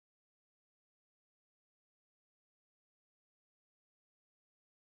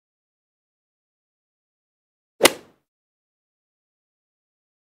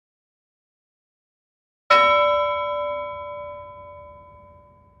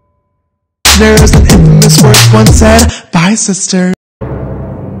listeners, an infamous word once said, bye sisters.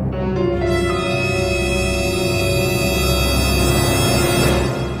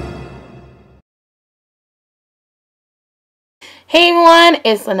 Hey everyone,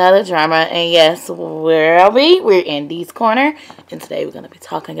 it's another drama, and yes, where are we? We're in Dee's Corner, and today we're going to be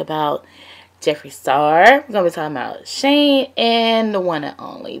talking about Jeffree Star. We're going to be talking about Shane and the one and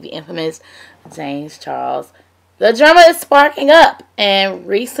only, the infamous James Charles. The drama is sparking up, and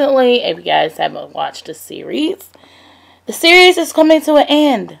recently, if you guys haven't watched the series is coming to an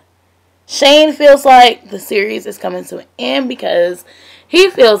end. Shane feels like the series is coming to an end because he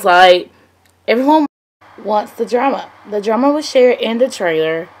feels like everyone wants the drama. The drama was shared in the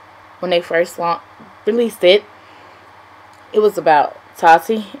trailer when they first released it. It was about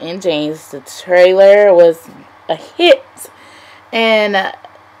Tati and James. The trailer was a hit. And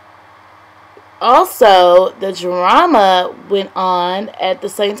also, the drama went on at the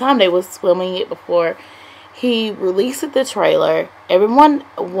same time. They was filming it before he released the trailer. Everyone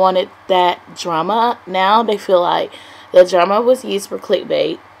wanted that drama. Now they feel like the drama was used for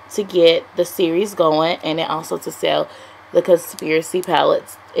clickbait to get the series going, and then also to sell the conspiracy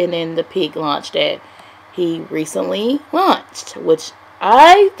palettes and then the pig launch that he recently launched, which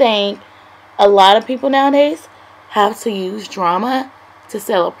I think a lot of people nowadays have to use drama to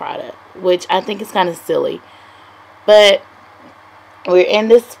sell a product, which I think is kind of silly. But we're in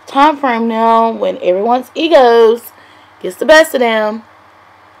this time frame now when everyone's egos gets the best of them,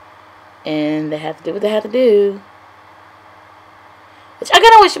 and they have to do what they have to do. Which I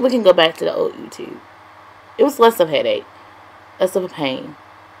kind of wish we can go back to the old YouTube. It was less of a headache. Less of a pain.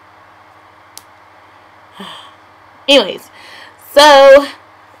 Anyways. So,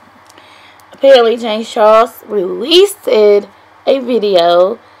 apparently James Charles released a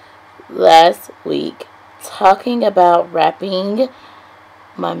video last week talking about wrapping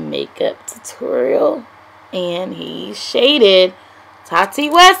my makeup tutorial. And he shaded Tati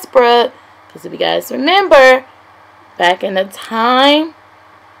Westbrook. Because if you guys remember, back in the time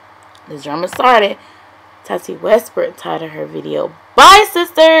the drama started, Tati Westbrook titled her video, "Bye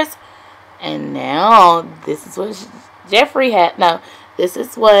Sisters." And now this is what Jeffree had. No, this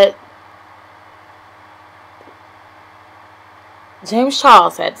is what James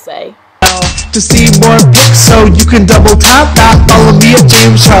Charles had to say. To see more pics so you can double tap that. Follow me at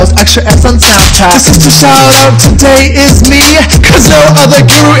James Charles, extra S on Snapchat. This is the shout out today is me, cause no other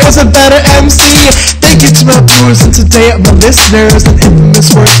guru is a better MC. Thank you to my viewers and today my listeners, an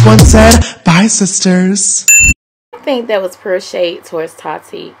infamous word once said, bye sisters. I think that was pure shade towards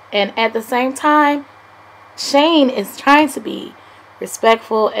Tati, and at the same time Shane is trying to be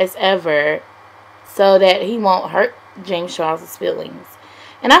respectful as ever so that he won't hurt James Charles' feelings.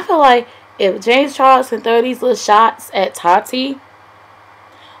 And I feel like if James Charles can throw these little shots at Tati,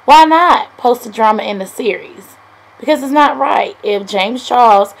 why not post the drama in the series? Because it's not right. If James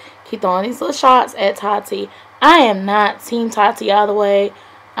Charles keep throwing these little shots at Tati, I am not team Tati all the way.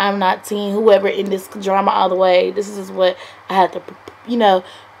 I'm not team whoever in this drama all the way. This is what I have to,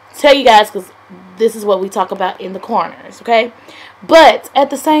 tell you guys, because this is what we talk about in the corners, okay? But at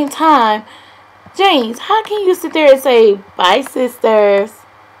the same time, James, how can you sit there and say, bye sisters,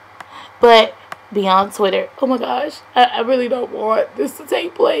 but be on Twitter? Oh my gosh, I really don't want this to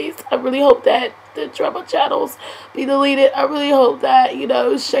take place. I really hope that the drama channels be deleted. I really hope that,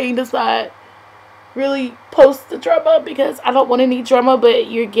 Shane does not really post the drama, because I don't want any drama, but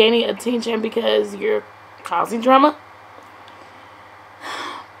you're gaining attention because you're causing drama.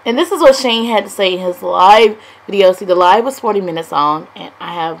 And this is what Shane had to say in his live video. See, the live was 40 minutes long, and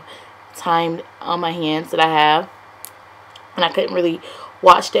I have timed on my hands that I have, and I couldn't really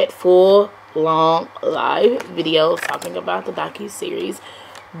watch that full long live video talking about the docu-series,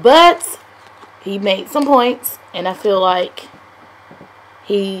 but he made some points, and I feel like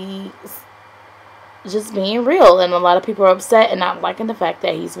he's just being real, and a lot of people are upset and not liking the fact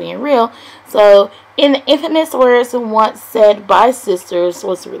that he's being real. So in the infamous words once said by sisters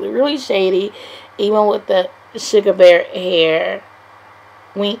was really, really shady. Even with the sugar bear hair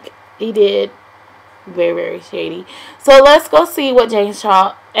wink he did, very, very shady. So let's go see what James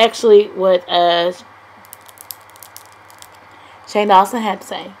Charles, actually what Shane Dawson had to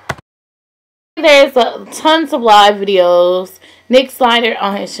say. There's tons of live videos. Nick Snyder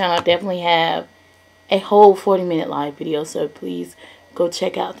on his channel definitely have a whole 40-minute live video, so please go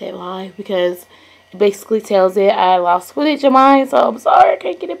check out that live, because it basically tells it. I lost footage of mine, so I'm sorry I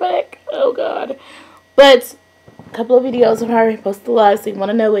can't get it back. Oh god. But a couple of videos of her posted live, so you want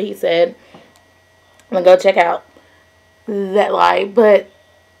to know what he said, I'm gonna go check out that live. But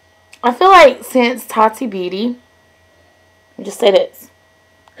I feel like since Tati Beauty, just say this,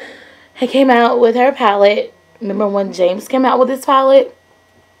 came out with her palette. Remember when James came out with his palette?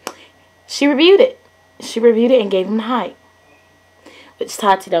 She reviewed it. She reviewed it and gave him the hype. Which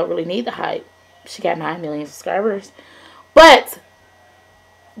Tati don't really need the hype. She got 9 million subscribers. But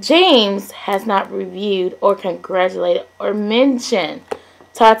James has not reviewed or congratulated or mentioned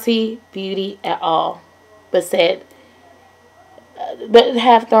Tati beauty at all. But said, but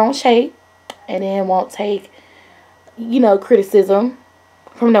have thrown shade and then won't take, you know, criticism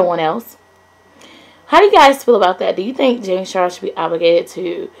from no one else. How do you guys feel about that? Do you think James Charles should be obligated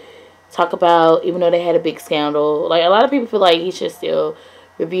to talk about, even though they had a big scandal? Like, a lot of people feel like he should still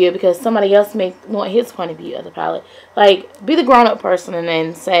review it because somebody else may want his point of view of the palette. Like, be the grown-up person and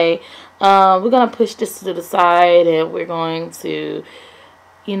then say, we're going to push this to the side and we're going to,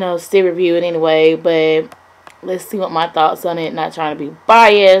 you know, still review it anyway, but let's see what my thoughts on it. Not trying to be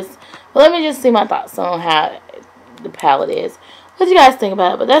biased, but let me just see my thoughts on how the palette is. What do you guys think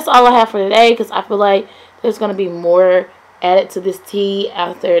about it? But that's all I have for today because I feel like there's going to be more added to this tea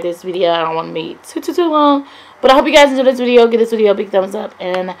after this video. I don't want to be too long. But I hope you guys enjoyed this video. Give this video a big thumbs up.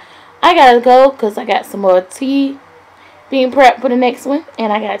 And I got to go because I got some more tea being prepped for the next one.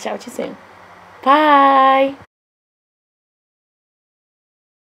 And I got to chat with you soon. Bye.